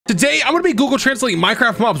Today, I'm gonna be Google translating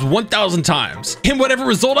Minecraft mobs 1,000 times. And whatever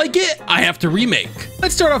result I get, I have to remake.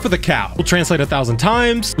 Let's start off with a cow. We'll translate 1,000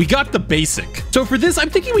 times. We got the basic. So for this, I'm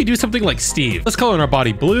thinking we do something like Steve. Let's color in our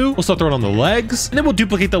body blue. We'll start throwing on the legs, and then we'll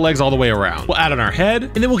duplicate the legs all the way around. We'll add on our head,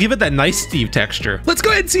 and then we'll give it that nice Steve texture. Let's go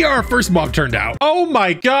ahead and see how our first mob turned out. Oh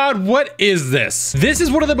my God, what is this? This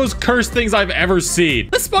is one of the most cursed things I've ever seen.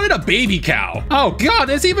 Let's spawn in a baby cow. Oh God,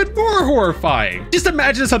 that's even more horrifying. Just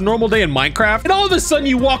imagine this a normal day in Minecraft, and all of a sudden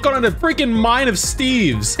you walk on a freaking mine of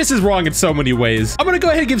Steves. This is wrong in so many ways. I'm gonna go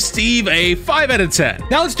ahead and give Steve a 5 out of 10.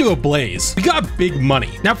 Now let's do a Blaze. We got big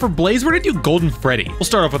money. Now for Blaze, we're gonna do Golden Freddy. We'll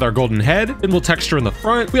start off with our golden head, then we'll texture in the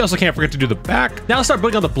front. We also can't forget to do the back. Now let's start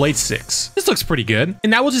building on the blade sticks. This looks pretty good. And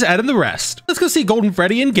now we'll just add in the rest. Let's go see Golden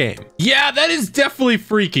Freddy in game. Yeah, that is definitely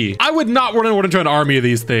freaky. I would not want to run into an army of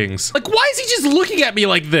these things. Like, why is he just looking at me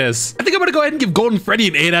like this? I think I'm gonna go ahead and give Golden Freddy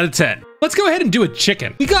an 8 out of 10. Let's go ahead and do a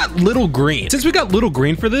chicken. We got little green. Since we got little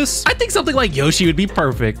green for this, I think something like Yoshi would be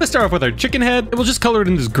perfect. Let's start off with our chicken head, and we'll just color it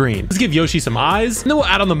in this green. Let's give Yoshi some eyes, and then we'll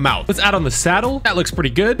add on the mouth. Let's add on the saddle. That looks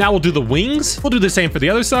pretty good. Now we'll do the wings. We'll do the same for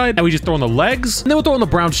the other side. Now we just throw on the legs, and then we'll throw on the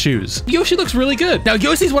brown shoes. Yoshi looks really good. Now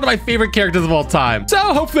Yoshi's one of my favorite characters of all time, so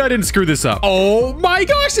hopefully I didn't screw this up. Oh my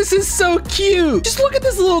gosh, this is so cute. Just look at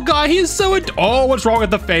this little guy. He is so oh, what's wrong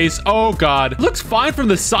with the face? Oh God. Looks fine from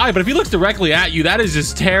the side, but if he looks directly at you, that is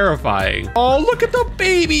just terrifying. Oh, look at the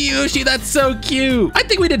baby Yoshi. That's so cute. I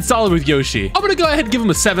think we did solid with Yoshi. I'm gonna go ahead and give him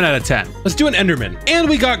a 7 out of 10. Let's do an Enderman. And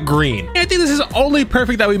we got green. And I think this is only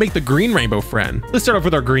perfect that we make the green rainbow friend. Let's start off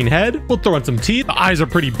with our green head. We'll throw in some teeth. The eyes are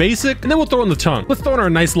pretty basic. And then we'll throw in the tongue. Let's throw in our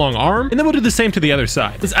nice long arm. And then we'll do the same to the other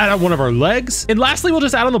side. Let's add on one of our legs. And lastly, we'll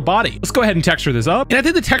just add on the body. Let's go ahead and texture this up. And I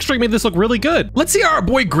think the texturing made this look really good. Let's see how our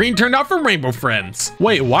boy green turned out from Rainbow Friends.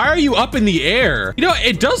 Wait, why are you up in the air? You know,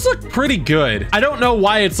 it does look pretty good. I don't know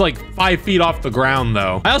why it's like 5 feet off the ground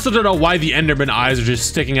though. I also don't know why the Enderman eyes are just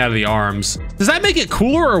sticking out of the arms. Does that make it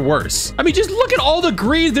cooler or worse? I mean, just look at all the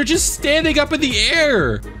greens. They're just standing up in the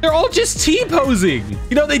air. They're all just T-posing.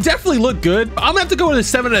 You know, they definitely look good. I'm gonna have to go with a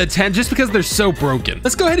 7 out of 10 just because they're so broken.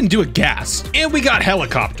 Let's go ahead and do a ghast. And we got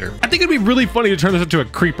helicopter. I think it'd be really funny to turn this into a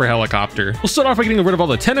creeper helicopter. We'll start off by getting rid of all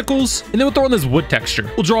the tentacles, and then we'll throw in this wood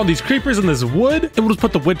texture. We'll draw on these creepers and this wood, and we'll just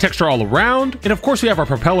put the wood texture all around. And of course, we have our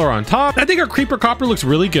propeller on top. I think our creeper copter looks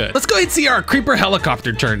really good. Let's go ahead and see how our creeper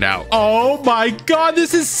helicopter turned out. Oh my God,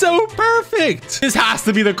 this is so perfect. This has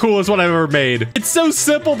to be the coolest one I've ever made. It's so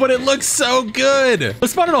simple, but it looks so good.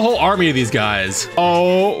 Let's spawn in a whole army of these guys.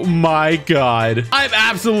 Oh my God. I'm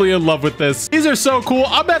absolutely in love with this. These are so cool.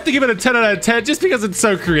 I'm gonna have to give it a 10 out of 10 just because it's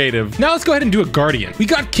so creative. Now let's go ahead and do a guardian. We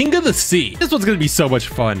got King of the Sea. This one's gonna be so much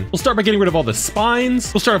fun. We'll start by getting rid of all the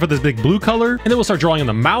spines. We'll start off with this big blue color, and then we'll start drawing on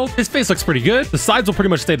the mouth. His face looks pretty good. The sides will pretty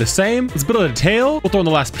much stay the same. Let's build a tail. We'll throw in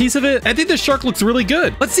the last piece of it. I think the shark looks really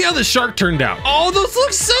good. Let's see how the shark turned out. Oh, those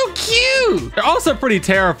look so cute. They're also pretty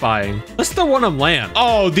terrifying. Let's throw one on land.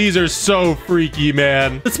 Oh, these are so freaky,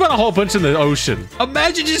 man. Let's put a whole bunch in the ocean.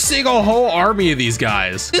 Imagine just seeing a whole army of these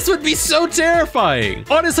guys. This would be so terrifying.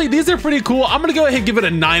 Honestly, these are pretty cool. I'm gonna go ahead and give it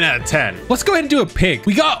a 9 out of 10. Let's go ahead and do a pig.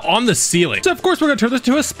 We got on the ceiling. So of course, we're gonna turn this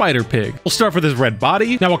to a spider pig. We'll start with his red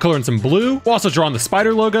body. Now we'll color in some blue. We'll also draw on the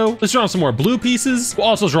spider logo. Let's draw on some more blue pieces. We'll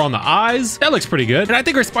also draw on the eyes. That looks pretty good. And I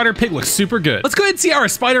think our spider pig looks super good. Let's go ahead and see how our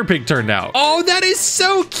spider pig turned out. Oh, that is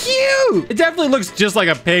so cute. It definitely looks just like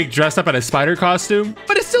a pig dressed up in a spider costume,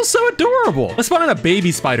 but it's still so adorable. Let's spawn in a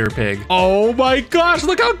baby spider pig. Oh my gosh,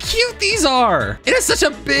 look how cute these are. It has such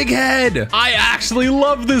a big head. I actually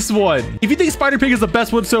love this one. If you think spider pig is the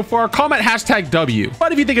best one so far, comment #W.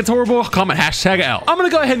 But if you think it's horrible, comment #L. I'm gonna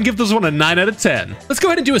go ahead and give this one a 9 out of 10. Let's go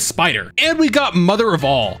ahead and do a spider. And we got Mother of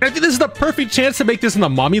All. And I think this is the perfect chance to make this in the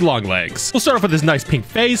mommy long legs. We'll start off with this nice pink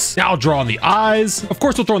face. Now I'll draw on the eyes. Of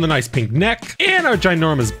course, we'll throw in the nice pink neck and our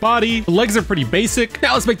ginormous body. The legs are pretty basic.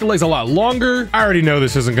 Now let's make the legs a lot longer. I already know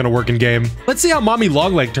this isn't gonna work in game. Let's see how mommy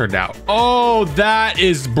long leg turned out. Oh, that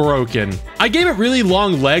is broken. I gave it really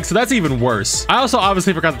long legs, so that's even worse. I also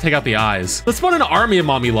obviously forgot to take out the eyes. Let's spawn an army of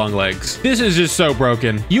mommy long legs. This is just so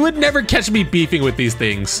broken. You would never catch me beefing with these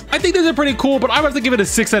things. I think these are pretty cool, but I'm going to give it a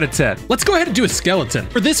 6 out of 10. Let's go ahead and do a skeleton.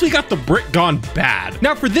 For this, we got the brick gone bad.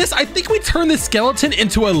 Now for this, I think we turn this skeleton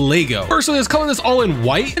into a Lego. Firstly, let's color this all in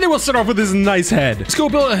white, and then we'll start off with this nice head. Let's go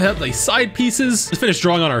build a side pieces. Let's finish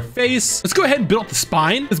drawing on our face. Let's go ahead and build up the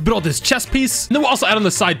spine. Let's build up this chest piece. And then we'll also add on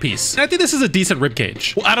the side piece. And I think this is a decent rib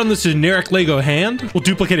cage. We'll add on this generic Lego hand. We'll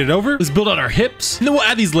duplicate it over. Let's build out our hips. And then we'll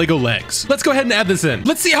add these Lego legs. Let's go ahead and add this in.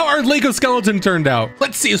 Let's see how our Lego skeleton turned out.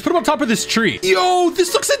 Let's see. Let's put him on top of this tree. Yo,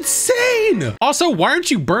 this looks insane. Also, why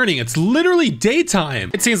aren't you burning? It's literally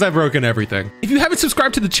daytime. It seems I've broken everything. If you haven't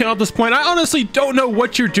subscribed to the channel at this point, I honestly don't know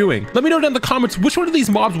what you're doing. Let me know down in the comments which one of these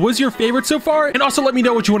mobs was your favorite so far, and also let me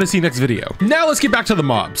know what you want to see next video. Now let's get back to the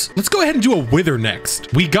mobs. Let's go ahead and do a wither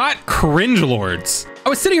next. We got cringe lords. I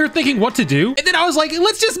was sitting here thinking what to do, and then I was like,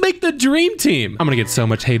 let's just make the dream team. I'm gonna get so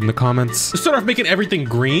much hate in the comments. Let's start off making everything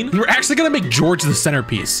green, and we're actually gonna make George the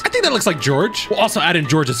centerpiece. I think that looks like George. We'll also add in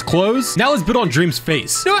George's clothes. Now let's build on Dream's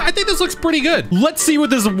face. You know what? I think this looks pretty good. Let's see what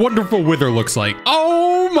this wonderful wither looks like.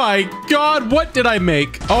 Oh my God, what did I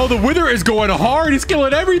make? Oh, the wither is going hard. He's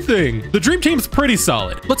killing everything. The dream team's pretty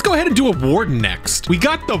solid. Let's go ahead and do a warden next. We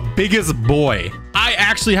got the biggest boy. I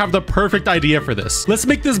actually have the perfect idea for this. Let's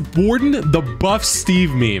make this warden the buff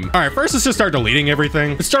Steve meme. All right, first let's just start deleting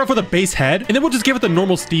everything. Let's start off with a base head, and then we'll just give it the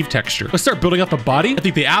normal Steve texture. Let's start building up the body. I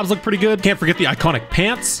think the abs look pretty good. Can't forget the iconic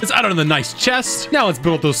pants. Let's add on the nice chest. Now let's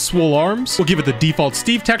build up those swole arms. We'll give it the default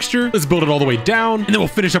Steve texture. Let's build it all the way down, and then we'll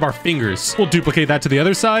finish up our fingers. We'll duplicate that to the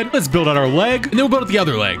other side. Let's build out our leg, and then we'll build out the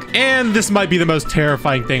other leg. And this might be the most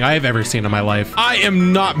terrifying thing I have ever seen in my life. I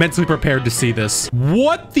am not mentally prepared to see this.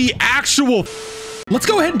 What the actual... Let's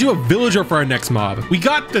go ahead and do a villager for our next mob. We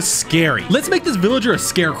got the scary. Let's make this villager a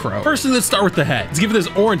scarecrow. First, let's start with the head. Let's give it this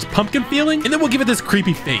orange pumpkin feeling, and then we'll give it this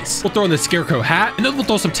creepy face. We'll throw in the scarecrow hat, and then we'll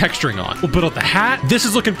throw some texturing on. We'll build out the hat. This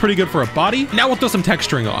is looking pretty good for a body. Now we'll throw some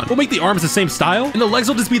texturing on. We'll make the arms the same style, and the legs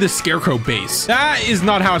will just be the scarecrow base. That is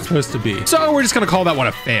not how it's supposed to be. So we're just gonna call that one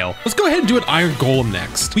a fail. Let's go ahead and do an iron golem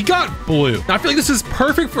next. We got blue. Now I feel like this is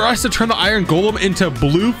perfect for us to turn the iron golem into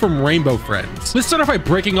blue from Rainbow Friends. Let's start off by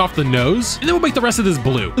breaking off the nose, and then we'll make the rest of this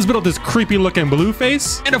blue. Let's build up this creepy looking blue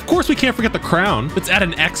face. And of course we can't forget the crown. Let's add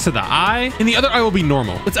an X to the eye, and the other eye will be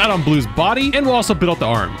normal. Let's add on Blue's body, and we'll also build up the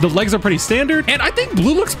arm. The legs are pretty standard, and I think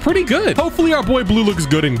Blue looks pretty good. Hopefully our boy Blue looks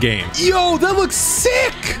good in game. Yo, that looks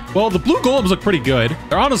sick. Well, the blue golems look pretty good.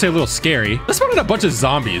 They're honestly a little scary. Let's spawn in a bunch of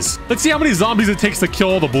zombies. Let's see how many zombies it takes to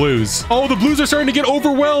kill all the blues. Oh, the blues are starting to get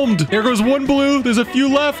overwhelmed. There goes one blue. There's a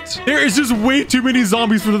few left. There is just way too many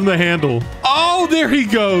zombies for them to handle. Oh, there he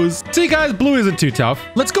goes. See, guys, Blue isn't too tough.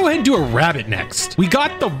 Let's go ahead and do a rabbit next. We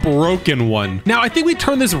got the broken one. Now, I think we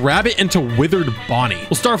turn this rabbit into withered Bonnie.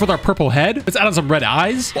 We'll start off with our purple head. Let's add on some red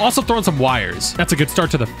eyes. We'll also throw in some wires. That's a good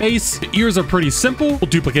start to the face. The ears are pretty simple. We'll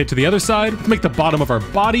duplicate to the other side. Let's make the bottom of our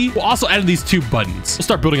body. We'll also add in these two buttons. We'll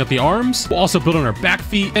start building up the arms. We'll also build on our back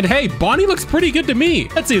feet. And hey, Bonnie looks pretty good to me.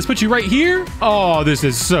 Let's see, let's put you right here. Oh, this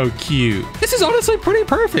is so cute. This is honestly pretty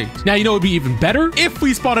perfect. Now, you know, it'd be even better if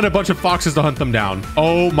we spotted a bunch of foxes to hunt them down.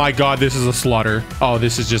 Oh my God, this is a slaughter. Oh,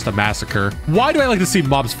 this is just a massacre. Why do I like to see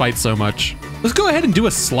mobs fight so much? Let's go ahead and do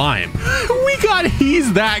a slime. We got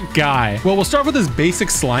he's that guy. Well, we'll start with this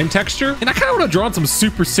basic slime texture, and I kind of want to draw on some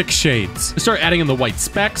super sick shades. Let's start adding in the white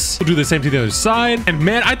specks. We'll do the same to the other side. And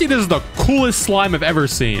man, I think this is the coolest slime I've ever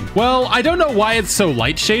seen. Well, I don't know why it's so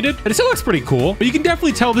light shaded, but it still looks pretty cool. But you can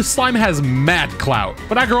definitely tell this slime has mad clout.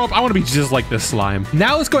 When I grow up, I want to be just like this slime.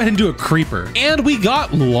 Now let's go ahead and do a creeper. And we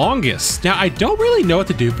got longest. Now, I don't really know what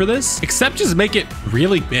to do for this, except just make it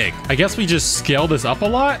really big. I guess we just scale this up a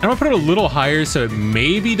lot. I'm gonna put it a little higher so it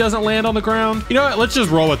maybe doesn't land on the ground. You know what? Let's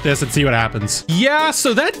just roll with this and see what happens. Yeah,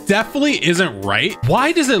 so that definitely isn't right.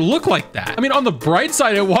 Why does it look like that? I mean, on the bright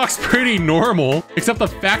side, it walks pretty normal, except the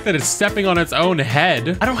fact that it's stepping on its own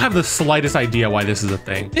head. I don't have the slightest idea why this is a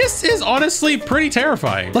thing. This is honestly pretty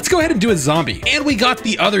terrifying. Let's go ahead and do a zombie. And we got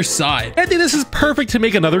the other side. I think this is perfect to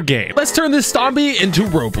make another game. Let's turn this zombie into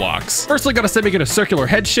Roblox. First, I gotta say, make it a circular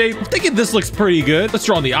head shape. I'm thinking this looks pretty good. Let's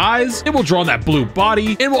draw on the eyes, and we'll draw on that blue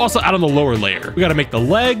body, and we'll also add on the lower layer. We gotta make the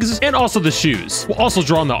legs and also the shoes. We'll also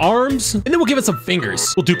draw on the arms, and then we'll give it some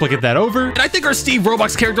fingers. We'll duplicate that over, and I think our Steve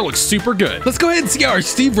Roblox character looks super good. Let's go ahead and see how our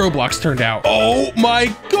Steve Roblox turned out. Oh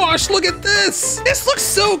my gosh, look at this. This looks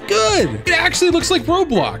so good. It actually looks like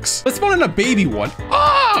Roblox. Let's spawn in a baby one.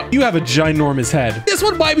 Ah, you have a ginormous head. This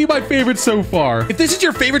one might be my favorite so far. If this is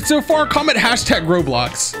your favorite so far, comment hashtag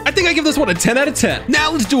Roblox. I think I give this one a 10 out of 10.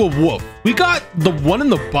 Now let's do a wolf. We got the one in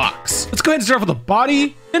the box. Let's go ahead and start off with the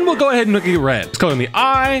body. Then we'll go ahead and make it red. Let's color in the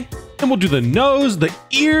eye. Then we'll do the nose, the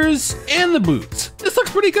ears, and the boots. This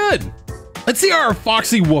looks pretty good. Let's see how our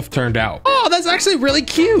Foxy Wolf turned out. Oh, that's actually really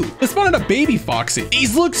cute. Let's spawn in a baby Foxy.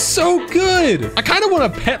 These look so good. I kind of want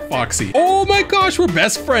a pet Foxy. Oh my gosh, we're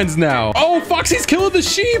best friends now. Oh, Foxy's killing the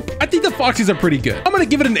sheep. I think the Foxys are pretty good. I'm gonna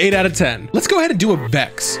give it an 8 out of 10. Let's go ahead and do a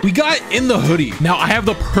Vex. We got in the hoodie. Now I have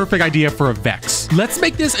the perfect idea for a Vex. Let's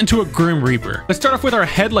make this into a Grim Reaper. Let's start off with our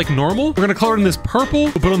head like normal. We're gonna color in this purple.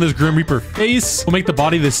 We'll put on this Grim Reaper face. We'll make the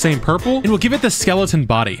body the same purple, and we'll give it the skeleton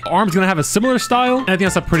body. The arm's gonna have a similar style, and I think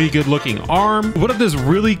that's a pretty good looking arm. We'll put up this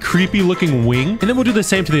really creepy looking wing, and then we'll do the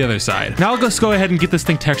same to the other side. Now let's go ahead and get this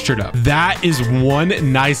thing textured up. That is one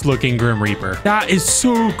nice looking Grim Reaper. That is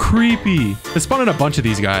so creepy. Let's spawn in a bunch of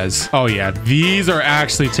these guys. Oh yeah, these are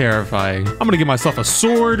actually terrifying. I'm gonna give myself a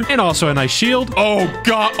sword and also a nice shield. Oh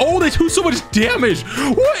god, oh, they do so much damage.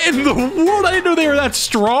 What in the world? I didn't know they were that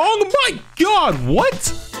strong. My god,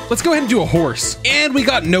 what? Let's go ahead and do a horse. And we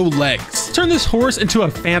got no legs. Turn this horse into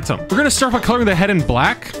a phantom. We're gonna start by coloring the head in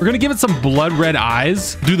black. We're gonna give it some blood red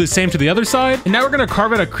eyes. Do the same to the other side. And now we're gonna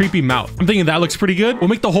carve out a creepy mouth. I'm thinking that looks pretty good. We'll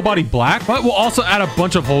make the whole body black, but we'll also add a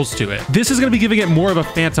bunch of holes to it. This is gonna be giving it more of a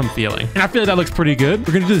phantom feeling. And I feel like that looks pretty good.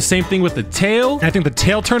 We're gonna do the same thing with the tail. And I think the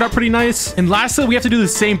tail turned out pretty nice. And lastly, we have to do the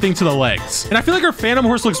same thing to the legs. And I feel like our phantom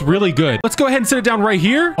horse looks really good. Let's go ahead and sit it down right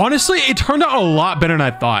here. Honestly, it turned out a lot better than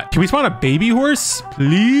I thought. Can we spawn a baby horse?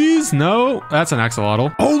 Please? No, that's an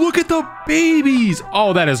axolotl. Oh, look at the babies.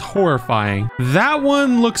 Oh, that is horrifying. That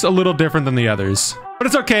one looks a little different than the others. But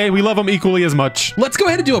it's okay, we love them equally as much. Let's go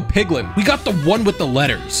ahead and do a piglin. We got the one with the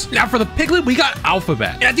letters. Now for the piglin, we got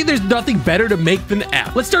alphabet. And I think there's nothing better to make than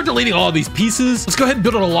F. Let's start deleting all of these pieces. Let's go ahead and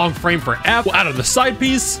build on a long frame for F. We'll add on the side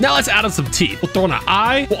piece. Now let's add on some teeth. We'll throw on an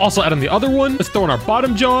eye. We'll also add on the other one. Let's throw on our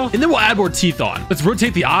bottom jaw. And then we'll add more teeth on. Let's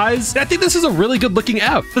rotate the eyes. And I think this is a really good looking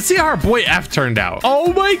F. Let's see how our boy F turned out.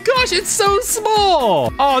 Oh my gosh, it's so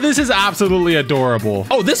small. Oh, this is absolutely adorable.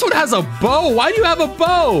 Oh, this one has a bow. Why do you have a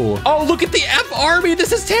bow? Oh, look at the F army.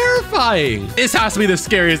 This is terrifying. This has to be the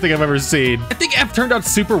scariest thing I've ever seen. I think F turned out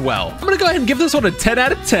super well. I'm gonna go ahead and give this one a 10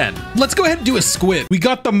 out of 10. Let's go ahead and do a squid. We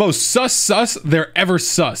got the most sus they're ever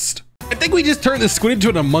sussed. I think we just turned this squid into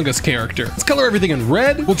an Among Us character. Let's color everything in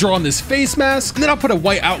red. We'll draw on this face mask, and then I'll put a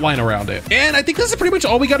white outline around it. And I think this is pretty much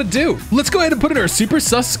all we gotta do. Let's go ahead and put in our super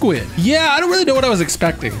sus squid. Yeah, I don't really know what I was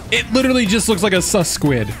expecting. It literally just looks like a sus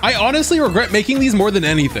squid. I honestly regret making these more than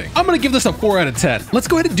anything. I'm gonna give this a 4 out of 10. Let's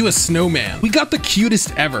go ahead and do a snowman. We got the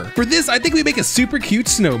cutest ever. For this, I think we make a super cute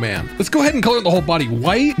snowman. Let's go ahead and color the whole body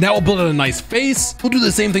white. Now we'll build out a nice face. We'll do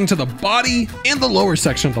the same thing to the body and the lower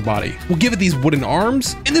section of the body. We'll give it these wooden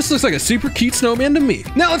arms, and this looks like a super cute snowman to me.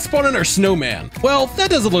 Now let's spawn in our snowman. Well, that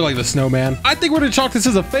doesn't look like the snowman. I think we're gonna chalk this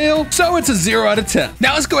as a fail, so it's a 0 out of 10.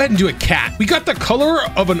 Now let's go ahead and do a cat. We got the color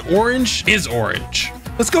of an orange is orange.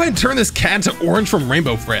 Let's go ahead and turn this cat into orange from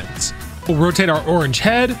Rainbow Friends. We'll rotate our orange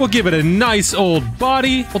head. We'll give it a nice old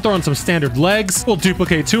body. We'll throw in some standard legs. We'll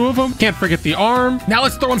duplicate 2 of them. Can't forget the arm. Now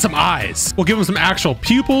let's throw in some eyes. We'll give them some actual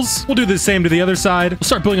pupils. We'll do the same to the other side. We'll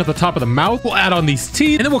start building up the top of the mouth. We'll add on these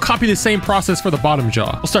teeth, and then we'll copy the same process for the bottom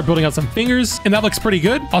jaw. We'll start building out some fingers, and that looks pretty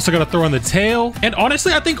good. Also gotta throw in the tail. And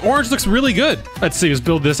honestly, I think orange looks really good. Let's see, let's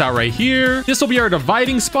build this out right here. This will be our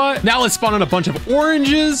dividing spot. Now let's spawn in a bunch of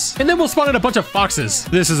oranges, and then we'll spawn in a bunch of foxes.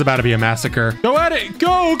 This is about to be a massacre. Go at it.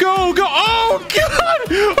 Go, go, go. Oh, God.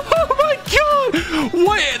 Oh, my God.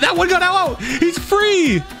 What? That one got out. He's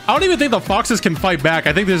free. I don't even think the foxes can fight back.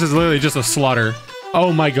 I think this is literally just a slaughter.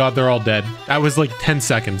 Oh, my God. They're all dead. That was like 10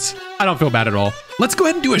 seconds. I don't feel bad at all. Let's go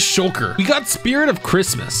ahead and do a shulker. We got Spirit of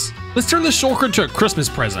Christmas. Let's turn the shulker into a Christmas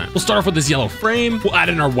present. We'll start off with this yellow frame. We'll add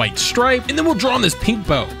in our white stripe, and then we'll draw on this pink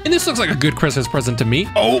bow. And this looks like a good Christmas present to me.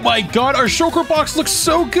 Oh my God, our shulker box looks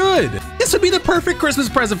so good. This would be the perfect Christmas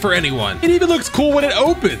present for anyone. It even looks cool when it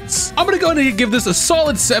opens. I'm gonna go ahead and give this a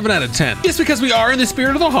solid 7 out of 10. Just because we are in the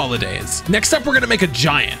spirit of the holidays. Next up, we're gonna make a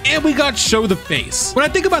giant. And we got show the face. When I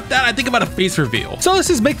think about that, I think about a face reveal. So let's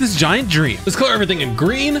just make this giant dream. Let's color everything in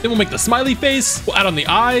green. Then we'll make the smiley face. We'll add on the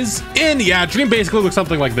eyes. And yeah, dream basically looks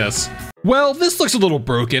something like this. Well, this looks a little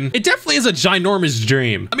broken. It definitely is a ginormous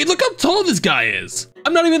dream. I mean, look how tall this guy is.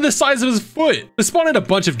 I'm not even the size of his foot. We spawned in a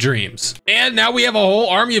bunch of dreams. And now we have a whole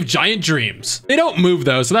army of giant dreams. They don't move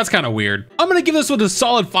though, so that's kind of weird. I'm gonna give this one a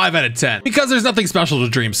solid 5 out of 10 because there's nothing special to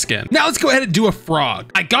Dream skin. Now let's go ahead and do a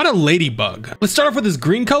frog. I got a ladybug. Let's start off with this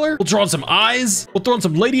green color. We'll draw on some eyes. We'll throw in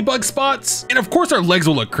some ladybug spots. And of course our legs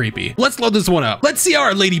will look creepy. Let's load this one up. Let's see how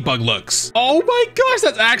our ladybug looks. Oh my gosh,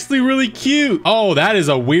 that's actually really cute. Oh, that is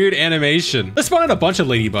a weird animation. Let's spawn in a bunch of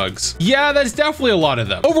ladybugs. Yeah, that's definitely a lot of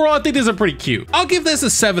them. Overall, I think these are pretty cute. I'll give this a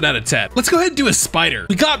 7 out of 10. Let's go ahead and do a spider.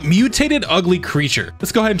 We got mutated ugly creature.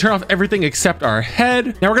 Let's go ahead and turn off everything except our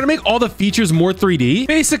head. Now we're gonna make all the features more 3D.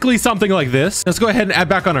 Basically something like this. Let's go ahead and add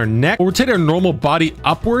back on our neck. We'll rotate our normal body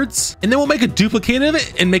upwards, and then we'll make a duplicate of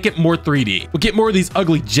it and make it more 3D. We'll get more of these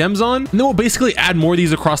ugly gems on, and then we'll basically add more of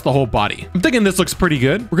these across the whole body. I'm thinking this looks pretty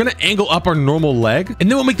good. We're gonna angle up our normal leg, and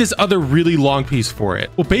then we'll make this other really long piece for it.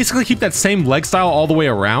 We'll basically keep that same leg style all the way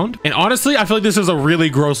around. And honestly, I feel like this is a really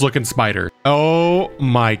gross looking spider. Oh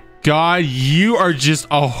my God, you are just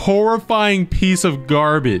a horrifying piece of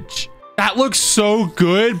garbage. That looks so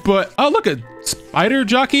good, but oh, look, a spider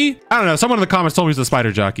jockey. I don't know. Someone in the comments told me it's a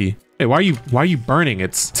spider jockey. Hey, why are you burning?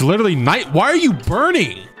 It's literally night. Why are you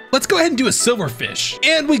burning? Let's go ahead and do a silverfish.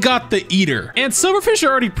 And we got the eater. And silverfish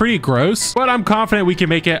are already pretty gross, but I'm confident we can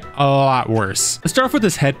make it a lot worse. Let's start off with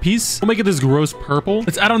this headpiece. We'll make it this gross purple.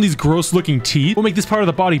 Let's add on these gross looking teeth. We'll make this part of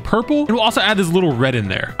the body purple. And we'll also add this little red in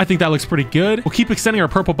there. I think that looks pretty good. We'll keep extending our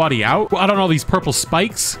purple body out. We'll add on all these purple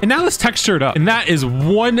spikes. And now let's texture it up. And that is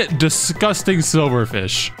one disgusting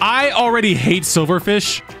silverfish. I already hate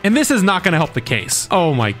silverfish, and this is not gonna help the case.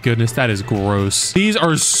 Oh my goodness, that is gross. These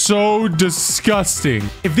are so disgusting.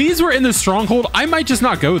 If these were in the stronghold, I might just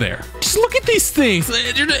not go there. Just look at these things.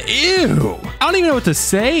 Ew. I don't even know what to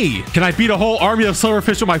say. Can I beat a whole army of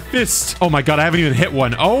silverfish with my fist? Oh my God, I haven't even hit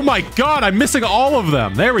one. Oh my God, I'm missing all of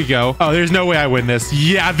them. There we go. Oh, there's no way I win this.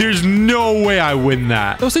 Yeah, there's no way I win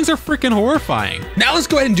that. Those things are freaking horrifying. Now let's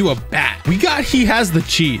go ahead and do a bat. We got he has the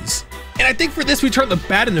cheese. And I think for this, we turn the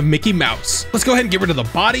bat into Mickey Mouse. Let's go ahead and get rid of the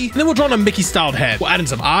body, and then we'll draw on a Mickey styled head. We'll add in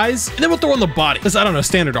some eyes, and then we'll throw on the body. Let's add on a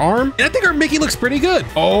standard arm, and I think our Mickey looks pretty good.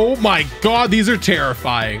 Oh my God, these are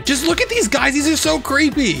terrifying. Just look at these guys. These are so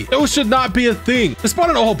creepy. Those should not be a thing. I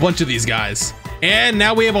spotted a whole bunch of these guys. And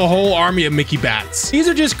now we have a whole army of Mickey bats. These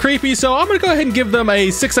are just creepy, so I'm gonna go ahead and give them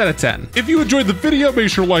a 6 out of 10. If you enjoyed the video, make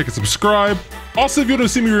sure to like and subscribe. Also, if you want to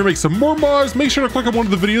see me remake some more mods, make sure to click on one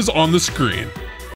of the videos on the screen.